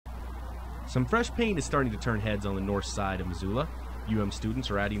Some fresh paint is starting to turn heads on the north side of Missoula. students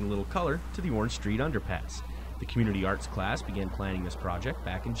are adding a little color to the Orange Street Underpass. The community arts class began planning this project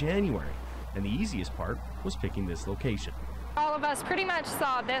back in January, and the easiest part was picking this location. All of us pretty much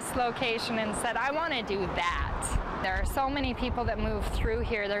saw this location and said, I want to do that. There are so many people that move through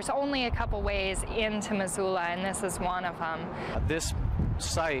here. There's only a couple ways into Missoula, and this is one of them. This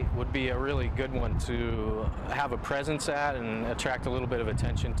site would be a really good one to have a presence at and attract a little bit of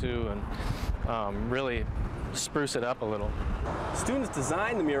attention to, and really spruce it up a little. Students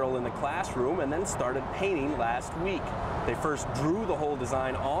designed the mural in the classroom and then started painting last week. They first drew the whole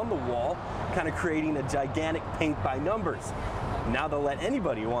design on the wall, kind of creating a gigantic paint by numbers. Now they'll let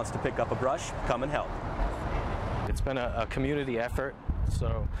anybody who wants to pick up a brush come and help. It's been a community effort,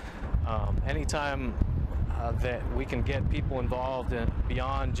 so anytime that we can get people involved and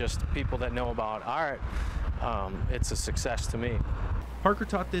beyond just people that know about art, it's a success to me. Parker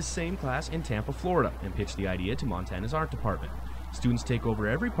taught this same class in Tampa, Florida, and pitched the idea to Montana's art department. Students take over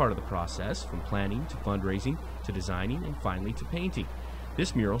every part of the process, from planning to fundraising to designing and finally to painting.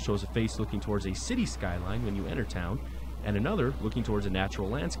 This mural shows a face looking towards a city skyline when you enter town, and another looking towards a natural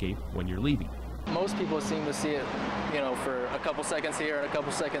landscape when you're leaving. Most people seem to see it, for a couple seconds here and a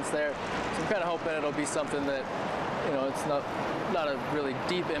couple seconds there. So I'm kind of hoping it'll be something that, it's not a really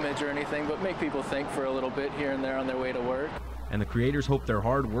deep image or anything, but make people think for a little bit here and there on their way to work. And the creators hope their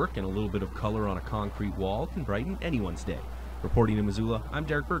hard work and a little bit of color on a concrete wall can brighten anyone's day. Reporting in Missoula, I'm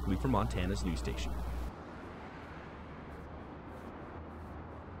Derek Berkeley for Montana's News Station.